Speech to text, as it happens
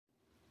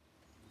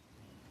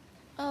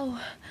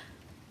Oh,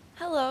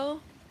 hello.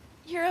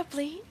 You're up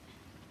late?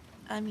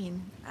 I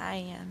mean, I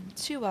am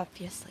too,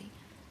 obviously.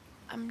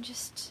 I'm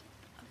just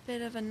a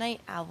bit of a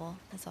night owl,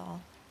 is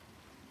all.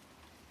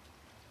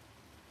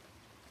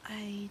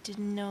 I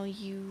didn't know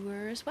you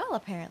were as well,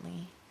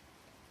 apparently.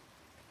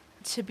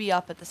 To be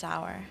up at this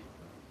hour.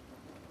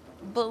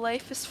 But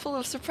life is full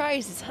of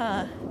surprises,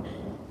 huh?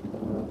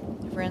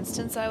 For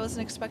instance, I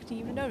wasn't expecting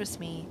you to notice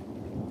me,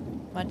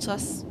 much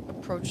less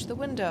approach the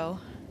window.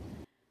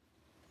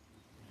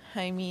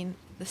 I mean,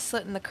 the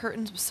slit in the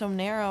curtains was so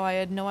narrow I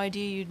had no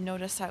idea you'd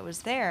notice I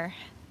was there.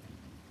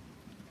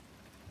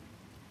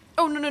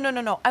 Oh,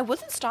 no. I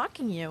wasn't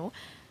stalking you.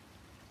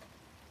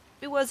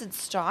 It wasn't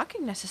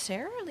stalking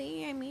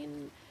necessarily. I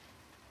mean,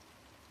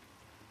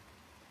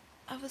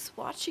 I was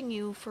watching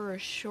you for a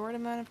short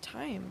amount of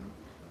time.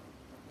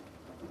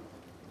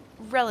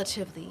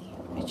 Relatively.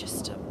 I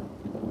just.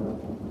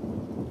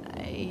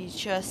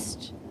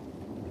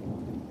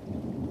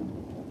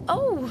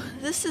 Oh,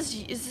 is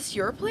this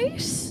your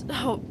place?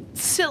 Oh,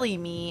 silly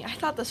me. I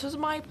thought this was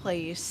my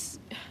place.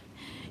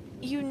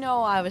 You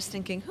know I was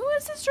thinking, who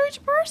is this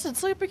strange person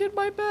sleeping in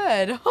my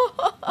bed?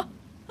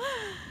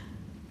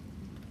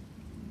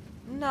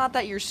 Not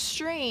that you're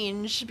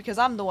strange, because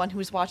I'm the one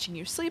who's watching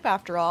you sleep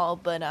after all,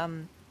 but, I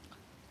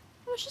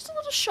was just a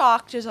little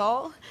shocked is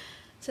all,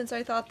 since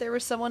I thought there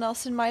was someone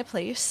else in my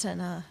place,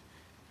 and,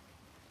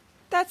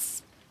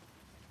 that's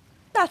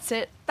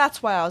it.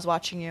 That's why I was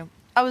watching you.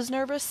 I was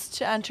nervous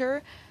to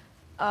enter,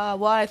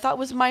 what I thought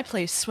was my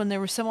place when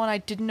there was someone I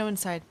didn't know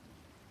inside.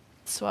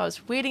 So I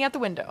was waiting at the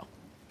window.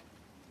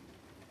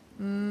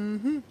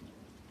 Mm-hmm.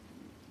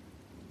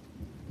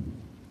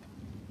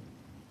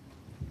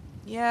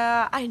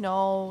 Yeah, I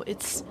know.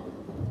 It's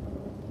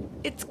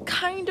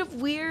kind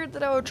of weird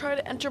that I would try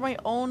to enter my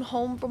own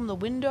home from the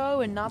window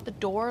and not the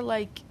door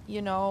like,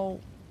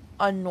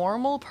 a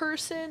normal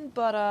person,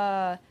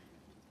 but,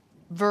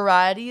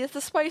 variety is the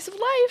spice of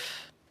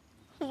life.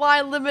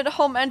 Why limit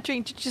home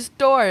entering to just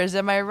doors,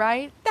 am I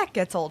right? That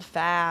gets old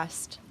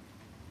fast.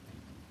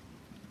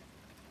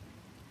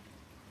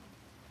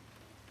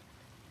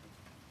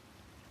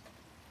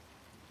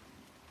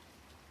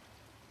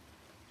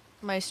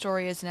 My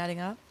story isn't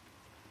adding up.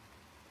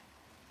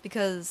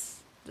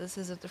 Because this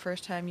isn't the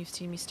first time you've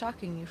seen me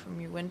stalking you from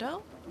your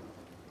window.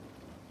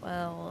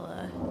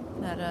 Well,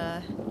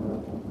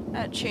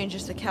 that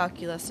changes the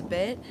calculus a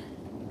bit.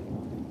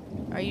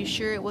 Are you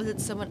sure it wasn't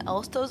someone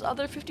else those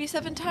other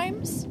 57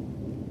 times?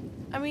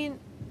 I mean,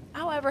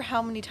 however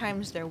how many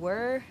times there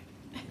were.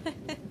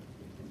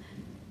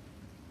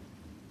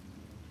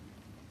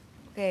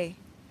 Okay,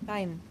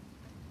 fine.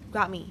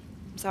 Got me.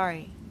 I'm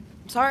sorry.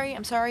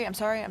 I'm sorry.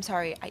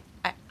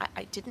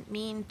 I didn't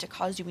mean to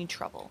cause you any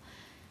trouble.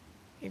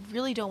 I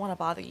really don't want to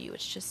bother you.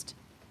 It's just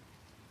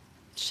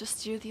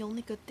you're the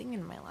only good thing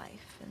in my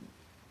life. And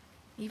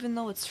even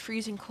though it's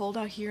freezing cold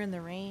out here in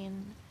the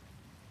rain,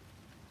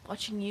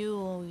 watching you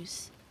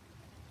always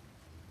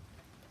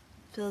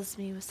fills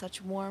me with such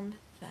warmth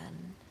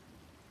and...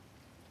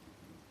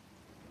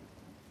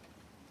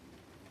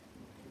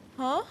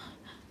 Huh?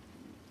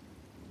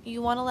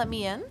 You want to let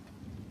me in?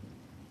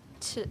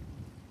 To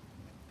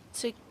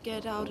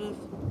get out of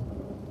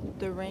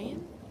the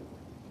rain?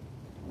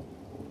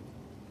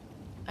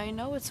 I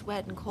know it's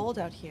wet and cold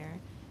out here,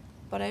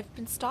 but I've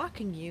been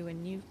stalking you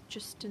and you've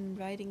just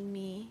inviting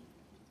me.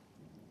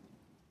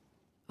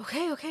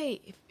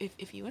 Okay.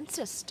 If you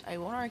insist, I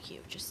won't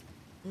argue. Just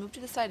move to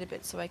the side a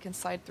bit so I can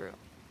slide through.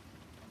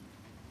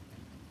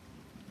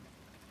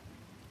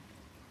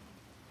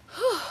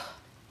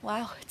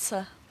 Wow, it's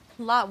a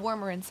lot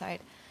warmer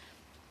inside.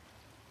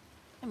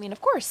 I mean,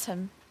 of course,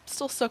 I'm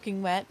still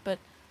soaking wet, but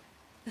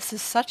this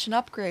is such an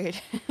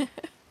upgrade.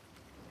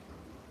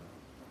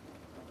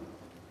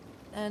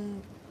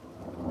 And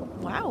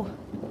wow,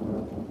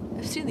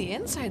 I've seen the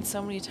inside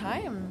so many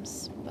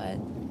times, but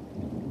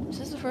this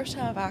is the first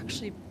time I've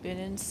actually been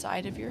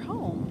inside of your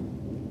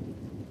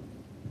home.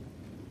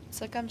 It's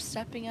like I'm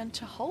stepping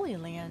into Holy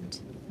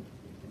Land.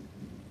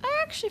 I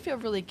actually feel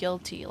really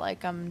guilty,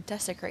 like I'm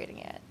desecrating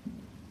it.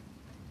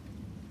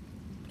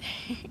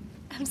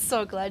 I'm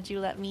so glad you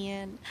let me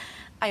in.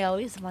 I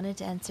always wanted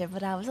to enter,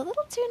 but I was a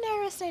little too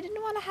nervous and I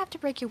didn't want to have to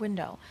break your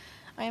window.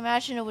 I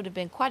imagine it would have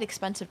been quite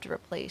expensive to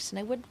replace, and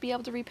I wouldn't be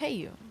able to repay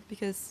you,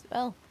 because,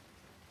 well,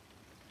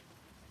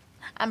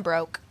 I'm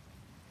broke.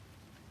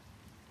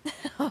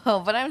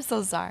 Oh, but I'm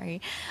so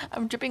sorry.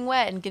 I'm dripping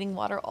wet and getting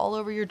water all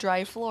over your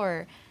dry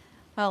floor.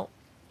 Well,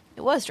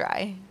 it was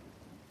dry,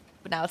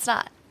 but now it's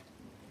not.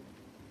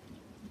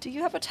 Do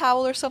you have a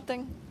towel or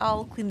something?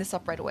 I'll clean this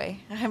up right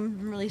away.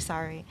 I'm really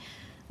sorry.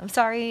 I'm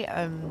sorry,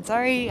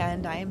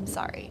 and I'm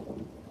sorry.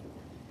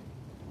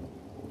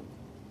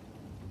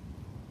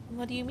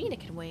 What do you mean it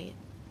can wait?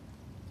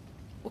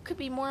 What could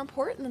be more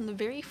important than the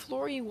very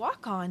floor you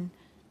walk on?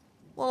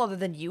 Well, other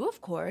than you, of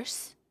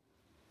course.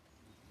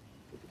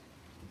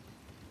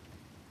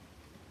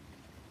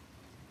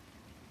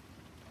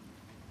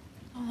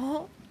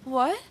 Oh,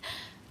 what?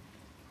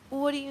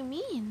 What do you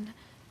mean?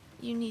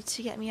 You need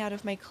to get me out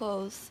of my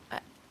clothes.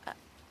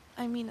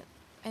 I mean,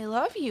 I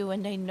love you,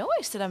 and I know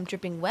I said I'm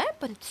dripping wet,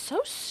 but it's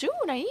so soon.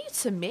 I need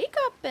some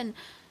makeup and...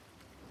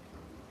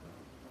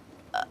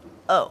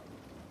 oh.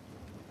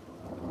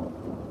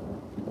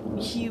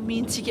 You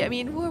mean to get me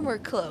in warmer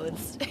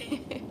clothes?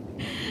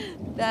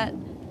 That...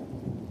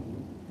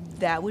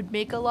 that would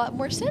make a lot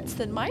more sense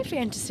than my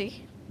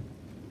fantasy.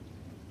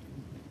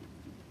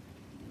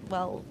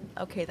 Well,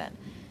 okay then.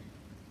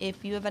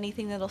 If you have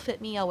anything that'll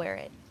fit me, I'll wear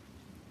it.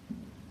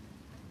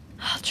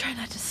 I'll try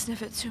not to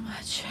sniff it too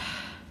much.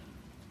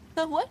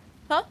 What?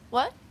 Huh?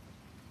 What?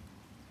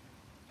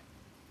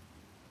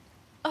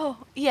 Oh,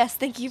 yes,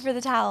 thank you for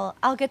the towel.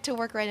 I'll get to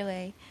work right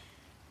away.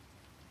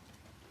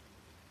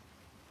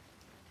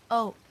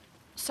 Oh,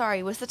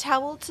 sorry, was the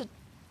towel to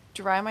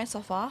dry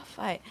myself off?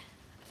 I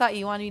thought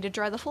you wanted me to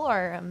dry the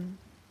floor.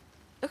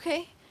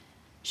 Okay.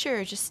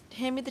 Sure, just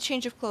hand me the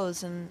change of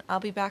clothes and I'll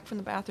be back from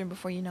the bathroom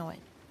before you know it.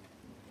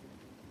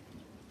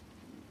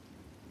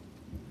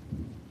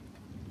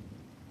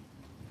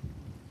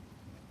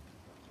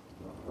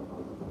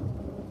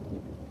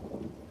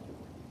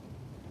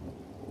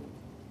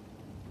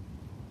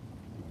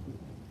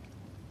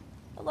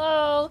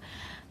 Hello,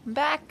 I'm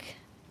back.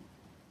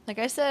 Like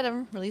I said,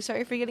 I'm really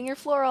sorry for getting your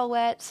floor all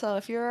wet, so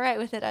if you're alright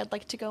with it, I'd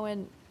like to go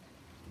in.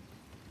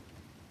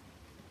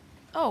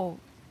 Oh,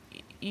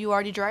 you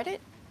already dried it?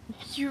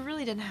 You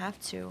really didn't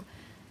have to.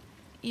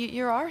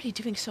 You're already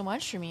doing so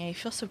much for me, I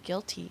feel so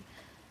guilty.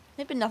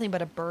 I've been nothing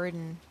but a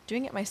burden.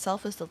 Doing it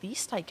myself is the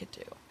least I could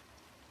do.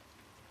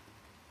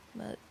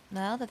 But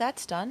now that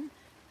that's done,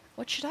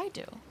 what should I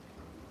do?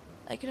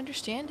 I could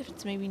understand if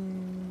it's maybe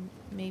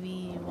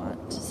you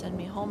want to send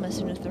me home as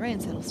soon as the rain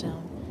settles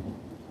down.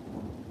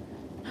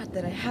 Not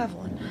that I have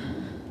one.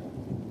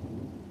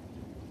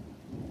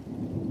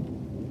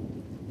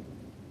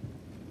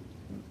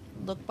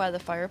 Look by the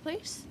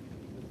fireplace?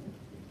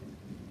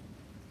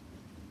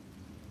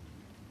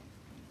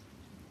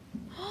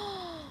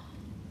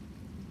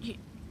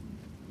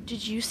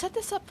 Did you set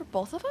this up for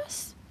both of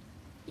us?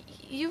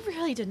 You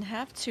really didn't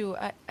have to.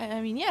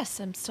 I mean,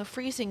 yes, I'm still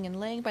freezing and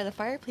laying by the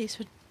fireplace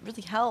would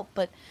really help,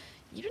 but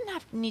you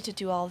didn't need to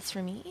do all this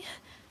for me.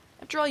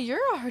 After all, you're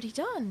already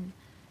done.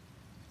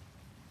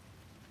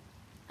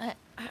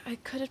 I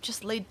could have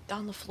just laid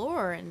on the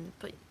floor,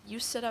 but you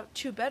set out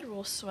 2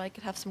 bedrolls so I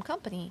could have some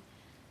company.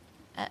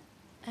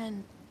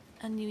 And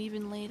you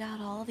even laid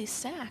out all these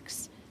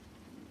snacks.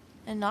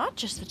 And not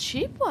just the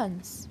cheap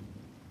ones.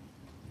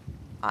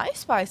 I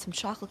spy some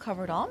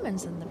chocolate-covered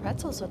almonds and the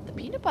pretzels with the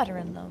peanut butter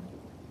in them.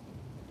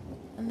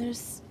 And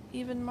there's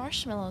even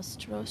marshmallows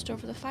to roast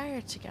over the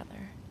fire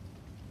together.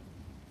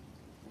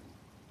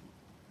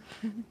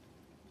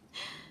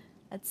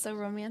 That's so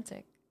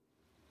romantic.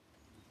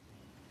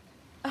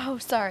 Oh,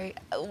 sorry.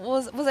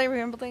 Was I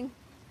rambling?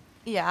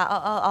 Yeah,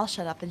 I'll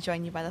shut up and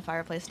join you by the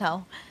fireplace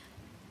now.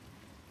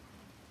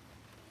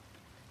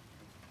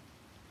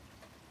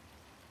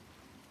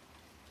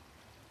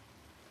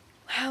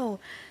 Wow,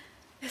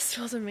 this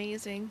feels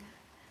amazing.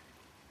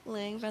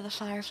 Laying by the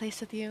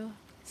fireplace with you,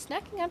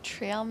 snacking on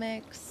trail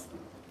mix.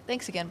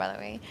 Thanks again, by the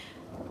way.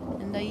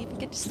 And I even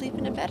get to sleep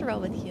in a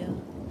bedroll with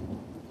you.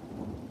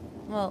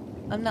 Well,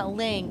 I'm not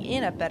laying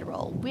in a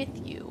bedroll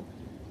with you,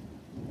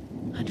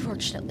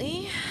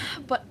 unfortunately,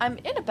 but I'm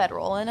in a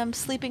bedroll and I'm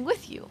sleeping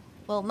with you.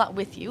 Well, not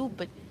with you,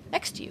 but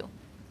next to you.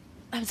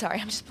 I'm sorry,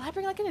 I'm just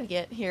blabbering like an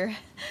idiot here.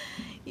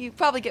 You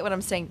probably get what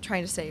I'm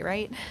trying to say,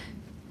 right?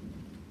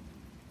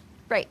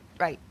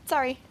 Right.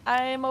 Sorry,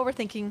 I'm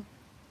overthinking,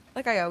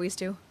 like I always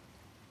do.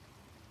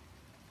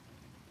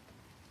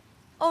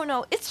 Oh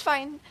no, it's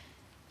fine.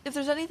 If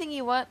there's anything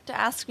you want to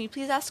ask me,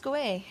 please ask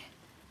away.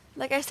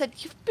 Like I said,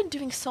 you've been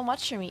doing so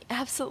much for me,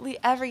 absolutely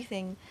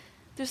everything.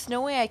 There's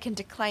no way I can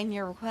decline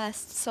your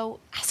request, so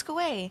ask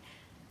away.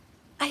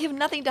 I have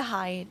nothing to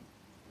hide.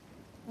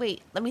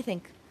 Wait, let me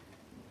think.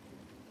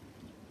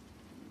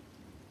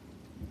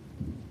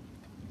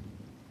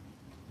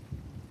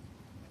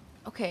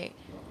 Okay,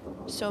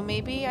 so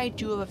maybe I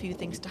do have a few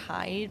things to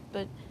hide,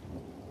 but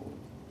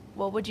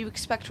what would you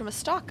expect from a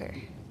stalker?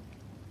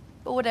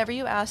 But whatever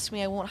you ask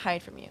me, I won't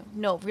hide from you.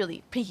 No,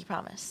 really, pinky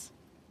promise.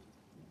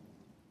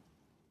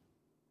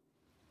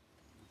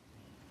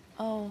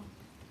 Oh,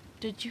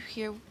 did you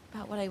hear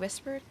about what I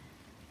whispered?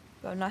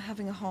 About not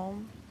having a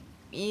home?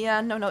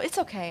 Yeah, no, it's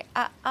okay.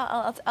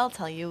 I'll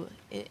tell you.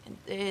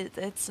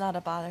 It's not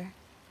a bother.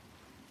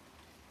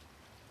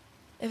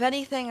 If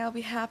anything, I'll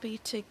be happy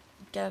to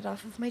get it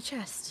off of my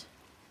chest.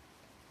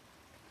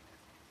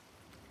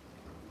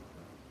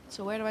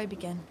 So where do I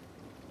begin?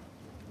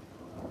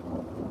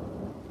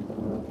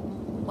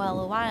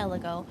 Well, a while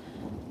ago.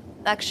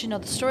 Actually, no,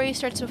 the story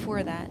starts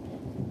before that.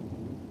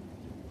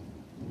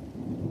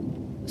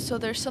 So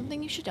there's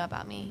something you should know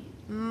about me.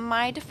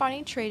 My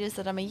defining trait is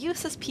that I'm a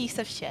useless piece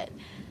of shit.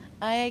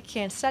 I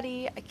can't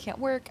study, I can't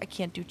work, I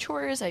can't do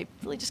chores, I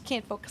really just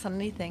can't focus on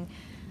anything.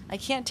 I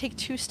can't take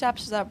 2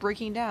 steps without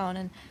breaking down,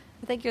 and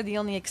I think you're the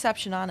only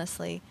exception,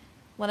 honestly.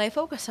 When I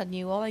focus on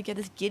you, all I get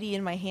is giddy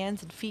and my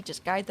hands and feet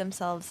just guide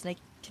themselves and I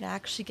can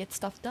actually get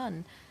stuff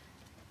done.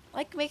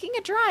 Like making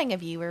a drawing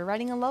of you or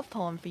writing a love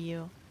poem for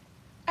you.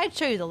 I'd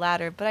show you the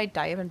latter, but I'd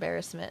die of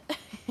embarrassment.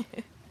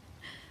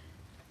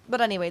 But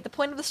anyway, the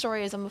point of the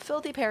story is I'm a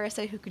filthy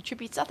parasite who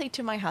contributes nothing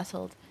to my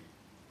household.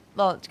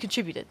 Well, it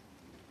contributed.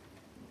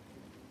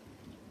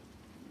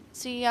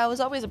 See, I was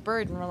always a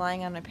burden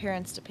relying on my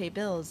parents to pay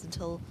bills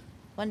until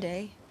one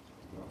day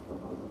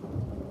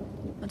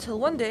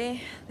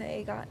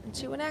they got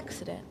into an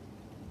accident.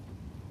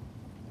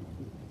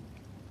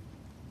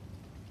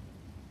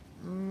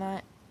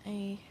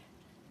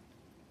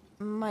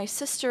 My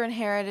sister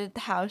inherited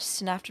the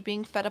house, and after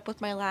being fed up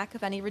with my lack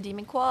of any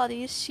redeeming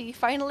qualities, she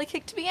finally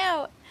kicked me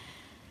out.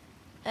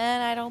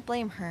 And I don't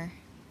blame her.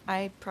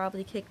 I'd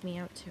probably kick me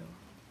out too.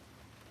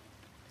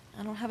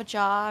 I don't have a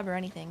job or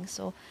anything,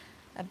 so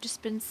I've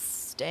just been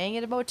staying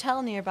at a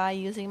motel nearby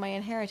using my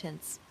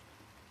inheritance.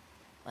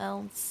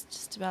 Well, it's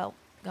just about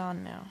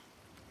gone now.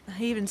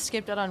 I even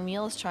skipped out on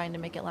meals trying to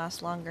make it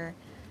last longer.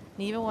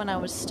 And even when I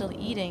was still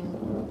eating,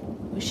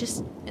 it was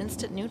just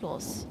instant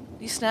noodles.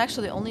 These snacks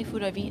are the only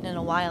food I've eaten in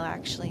a while,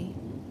 actually.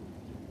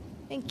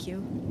 Thank you.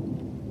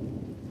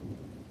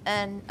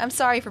 And I'm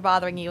sorry for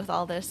bothering you with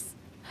all this.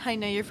 I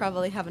know you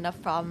probably have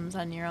enough problems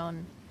on your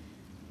own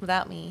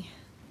without me.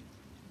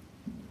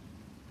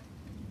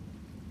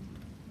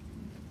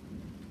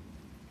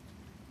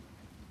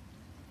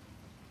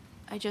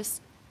 I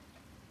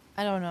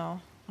don't know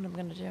what I'm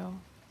gonna do.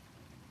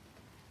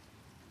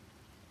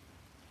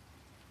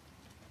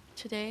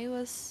 Today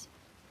was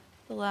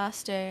the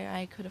last day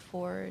I could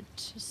afford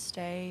to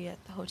stay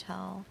at the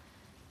hotel.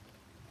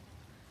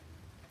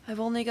 I've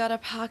only got a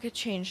pocket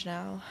change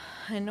now.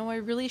 I know I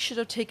really should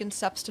have taken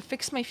steps to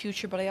fix my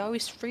future, but I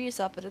always freeze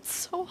up and it's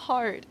so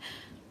hard.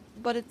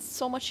 But it's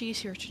so much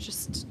easier to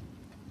just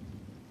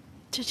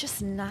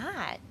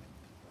not.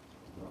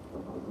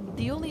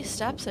 The only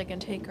steps I can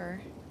take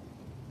are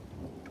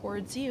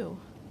towards you.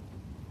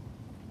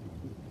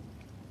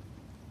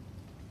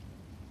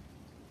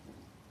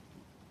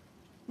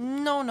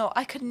 No,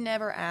 I could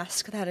never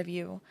ask that of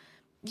you.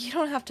 You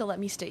don't have to let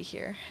me stay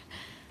here.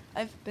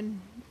 I've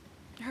been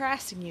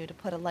harassing you, to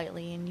put it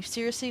lightly, and you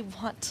seriously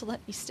want to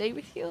let me stay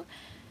with you?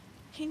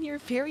 In your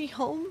very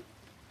home?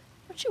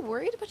 Aren't you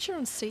worried about your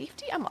own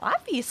safety? I'm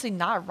obviously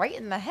not right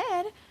in the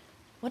head.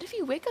 What if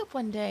you wake up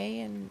one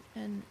day and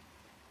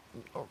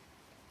or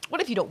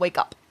what if you don't wake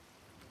up?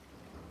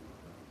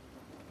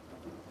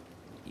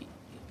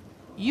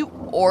 You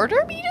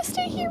order me to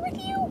stay here with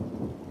you?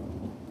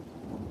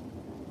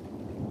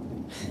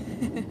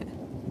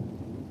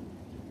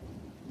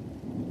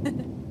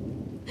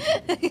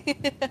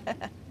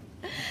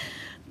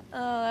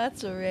 Oh,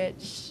 that's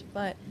rich.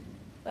 But,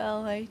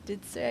 well, I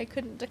did say I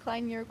couldn't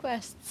decline your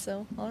request,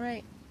 so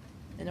alright.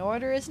 An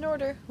order is an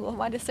order. Who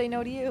am I to say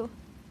no to you?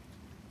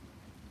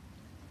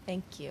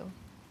 Thank you.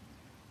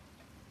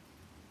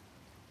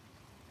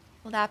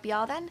 Will that be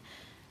all then?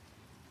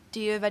 Do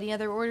you have any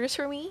other orders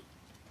for me?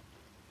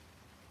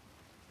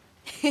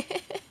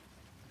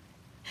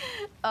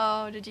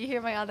 Oh, did you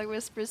hear my other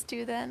whispers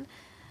too then?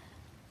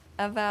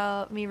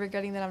 About me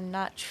regretting that I'm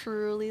not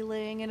truly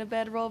laying in a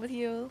bedroll with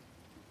you?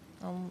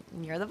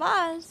 You're the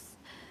boss.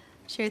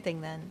 Sure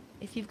thing then.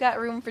 If you've got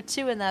room for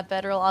two in that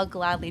bedroll, I'll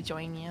gladly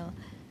join you.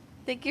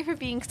 Thank you for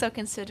being so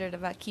considerate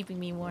about keeping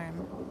me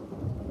warm.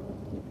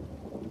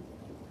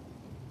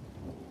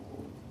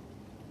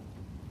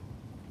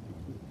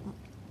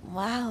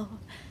 Wow,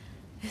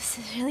 this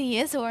really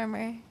is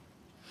warmer.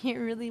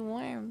 You're really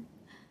warm.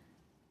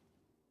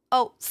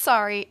 Oh,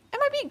 sorry.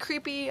 Am I being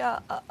creepy?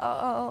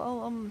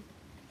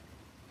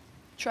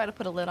 Try to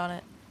put a lid on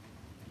it.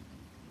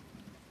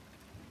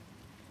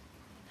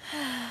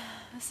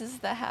 This is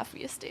the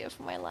happiest day of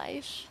my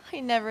life. I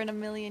never in a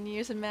million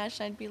years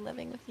imagined I'd be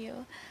living with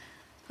you.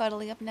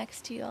 Cuddling up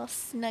next to you all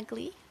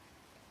snuggly.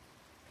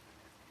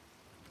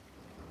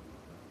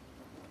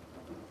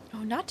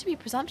 Oh, not to be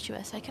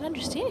presumptuous. I can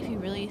understand if you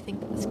really think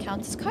that this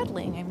counts as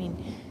cuddling. I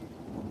mean,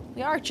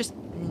 we are just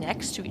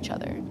next to each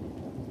other.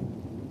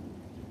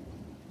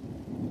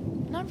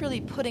 Not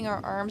really putting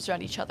our arms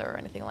around each other or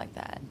anything like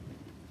that.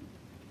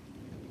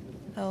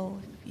 Though,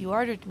 if you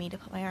ordered me to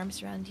put my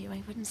arms around you,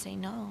 I wouldn't say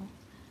no.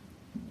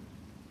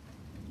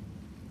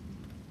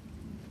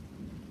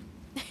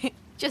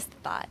 Just a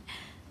thought.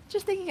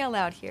 Just thinking out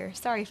loud here.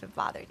 Sorry if it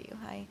bothered you.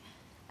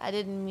 I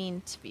didn't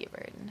mean to be a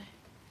burden.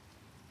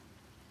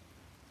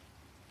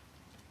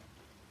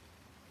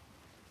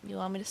 You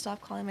want me to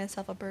stop calling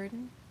myself a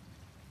burden?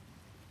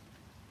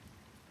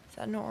 Is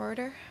that an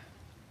order?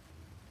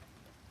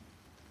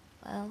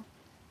 Well,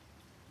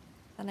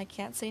 then I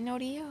can't say no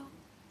to you.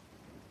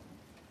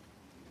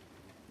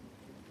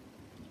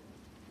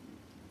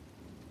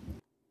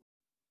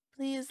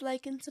 Please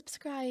like and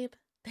subscribe.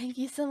 Thank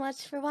you so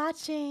much for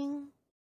watching.